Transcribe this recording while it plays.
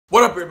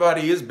What up,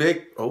 everybody? It's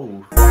Big.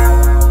 Oh. So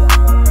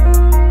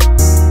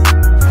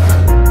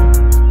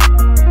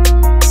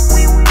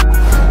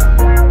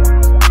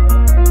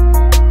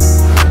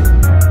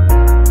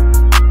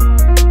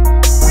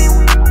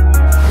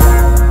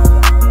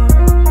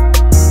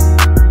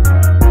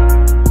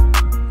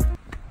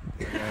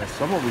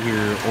I'm over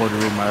here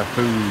ordering my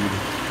food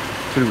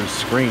through a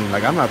screen.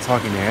 Like, I'm not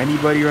talking to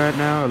anybody right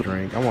now.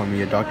 Drink. I want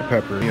me a Dr.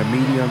 Pepper, a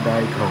medium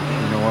Diet Coke.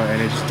 You know what?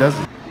 And it just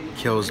doesn't.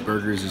 Kels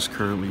Burgers is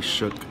currently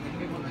shook.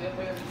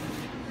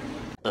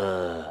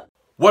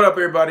 What up,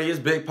 everybody? It's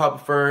Big Papa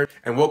Fern,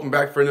 and welcome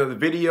back for another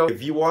video.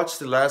 If you watched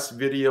the last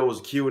video, it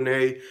was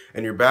Q&A,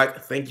 and you're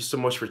back, thank you so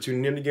much for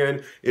tuning in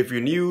again. If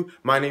you're new,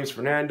 my name's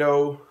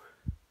Fernando,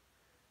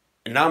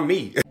 and I'm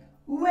me.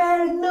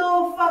 Well,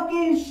 no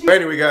fucking shit. But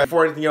anyway, guys,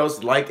 before anything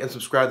else, like and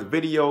subscribe to the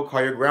video.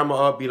 Call your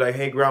grandma up. Be like,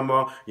 hey,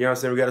 grandma, you know what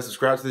I'm saying? We got to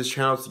subscribe to this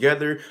channel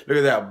together. Look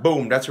at that.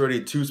 Boom. That's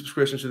already 2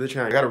 subscriptions to the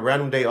channel. I got a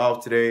random day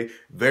off today.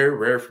 Very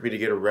rare for me to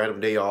get a random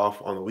day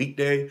off on the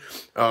weekday.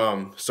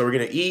 So we're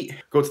going to eat,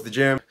 go to the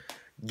gym.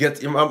 I'm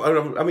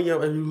going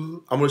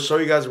to show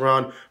you guys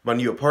around my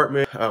new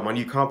apartment, my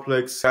new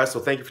complex. So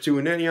thank you for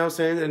tuning in, you know what I'm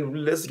saying?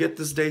 And let's get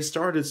this day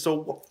started.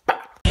 So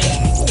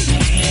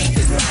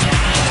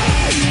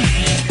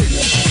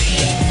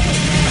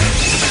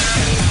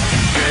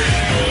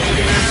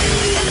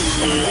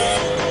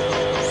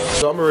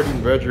I'm already in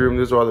the bedroom.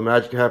 This is where all the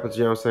magic happens,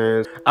 you know what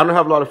I'm saying? I don't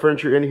have a lot of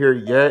furniture in here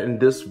yet, and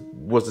this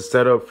was the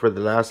setup for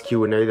the last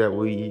Q&A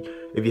that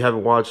if you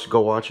haven't watched, go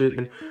watch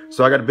it.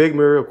 So I got a big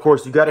mirror. Of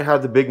course, you gotta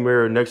have the big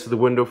mirror next to the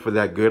window for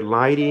that good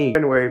lighting.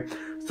 Anyway,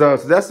 so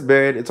that's the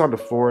bed. It's on the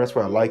floor. That's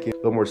why I like it. A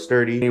little more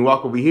sturdy. And you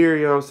walk over here,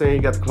 you know what I'm saying?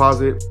 You got the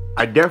closet.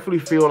 I definitely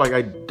feel like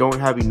I don't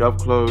have enough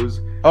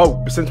clothes.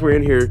 Oh, since we're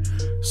in here,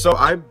 so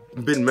I've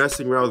been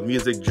messing around with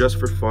music just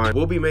for fun.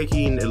 We'll be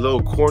making a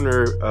little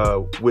corner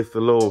with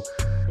the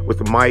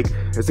mic.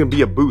 It's gonna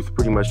be a booth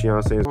pretty much, you know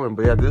what I'm saying?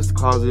 But yeah, this is the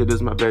closet, this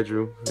is my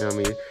bedroom, you know what I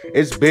mean?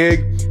 It's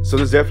big, so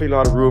there's definitely a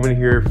lot of room in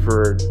here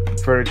for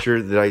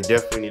furniture that I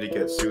definitely need to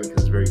get soon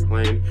because it's very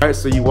plain. All right,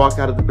 so you walk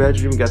out of the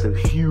bedroom, got the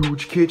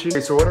huge kitchen. Okay,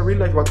 so what I really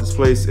like about this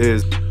place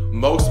is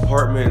most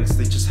apartments,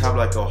 they just have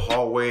like a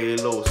hallway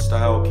little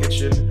style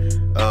kitchen,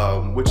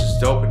 which is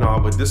dope and all,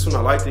 but this one I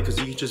liked it because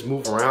you can just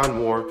move around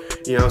more,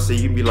 you know, so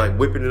you can be like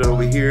whipping it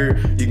over here,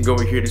 you can go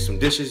over here do some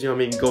dishes, you know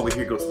what I mean, you can go over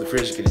here, go to the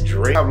fridge, get a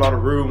drink. I have a lot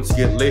of room to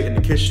get lit in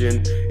the kitchen,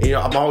 and you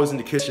know, I'm always in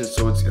the kitchen,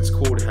 so it's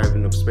cool to have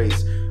enough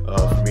space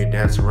for me to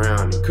dance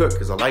around and cook,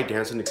 because I like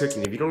dancing and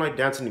cooking. If you don't like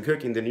dancing and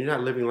cooking, then you're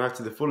not living life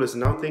to the fullest,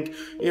 and I don't think,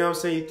 you know what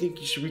I'm saying, you think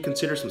you should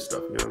reconsider some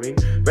stuff, you know what I mean?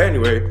 But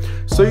anyway,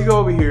 so you go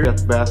over here, got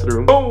the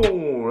bathroom,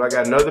 boom, I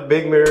got another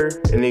big mirror,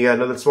 and then you got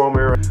another small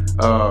mirror,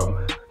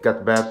 got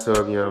the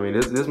bathtub, you know what I mean,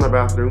 this is my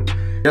bathroom.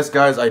 Yes,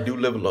 guys, I do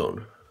live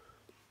alone.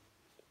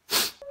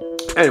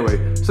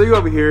 Anyway, so you go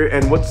over here,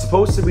 and what's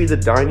supposed to be the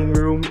dining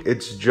room,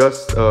 it's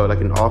just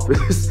like an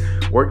office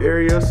work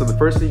area. So the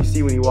first thing you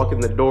see when you walk in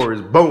the door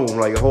is boom,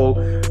 like a whole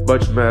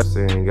bunch of mess.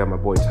 And got my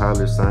boy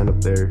Tyler signed up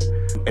there.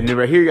 And then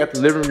right here you got the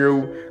living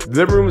room. The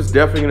living room is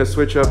definitely gonna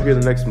switch up here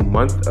the next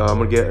month. I'm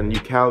gonna get a new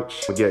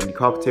couch, I'm gonna get a new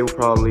coffee table,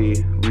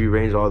 probably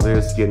rearrange all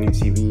this, get a new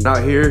TV.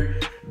 Out here,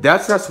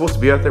 that's not supposed to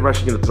be out there. I'm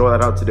actually gonna throw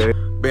that out today.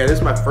 But yeah, this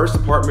is my first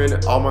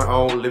apartment on my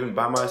own, living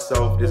by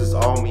myself. This is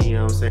all me, you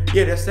know what I'm saying?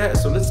 Yeah, that's that.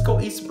 So let's go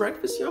eat some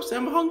breakfast, you know what I'm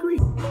saying? I'm hungry.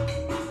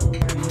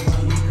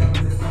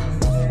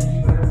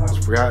 I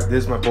forgot,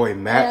 this is my boy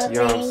Mac, you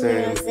know what I'm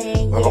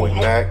saying? My boy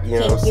Mac, you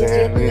know what I'm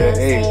saying? Yeah,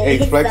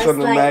 hey, flex on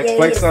the Mac,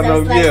 flex on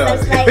them,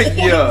 yeah.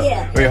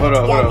 Yeah. Wait, hold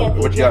on.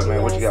 What you got,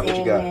 man? What you got?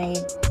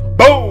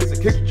 Boom! It's a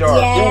kick jar.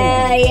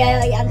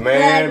 Yeah.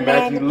 Man,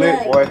 Mac, you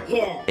lit, boy.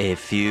 Yeah. A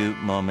few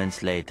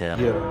moments later.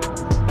 Yeah.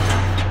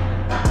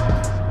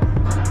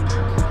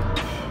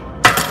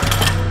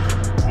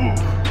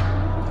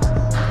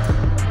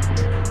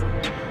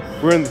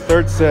 We're in the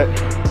 3rd set,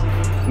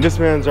 and this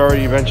man's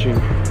already benching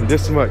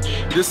this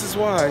much. This is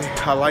why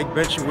I like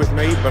benching with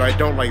Nate, but I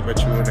don't like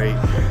benching with Nate.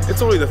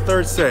 It's only the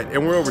 3rd set,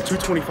 and we're over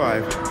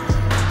 225.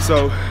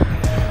 So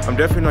I'm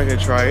definitely not gonna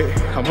try it.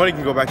 I'm only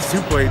gonna go back to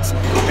 2 plates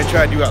and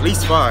try to do at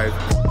least 5.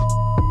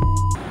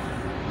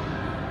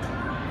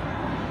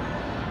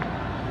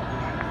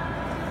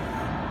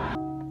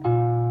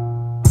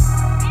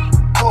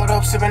 Pulled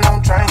up, sipping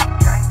on drink.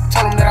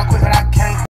 Told him that I quit, but I can't.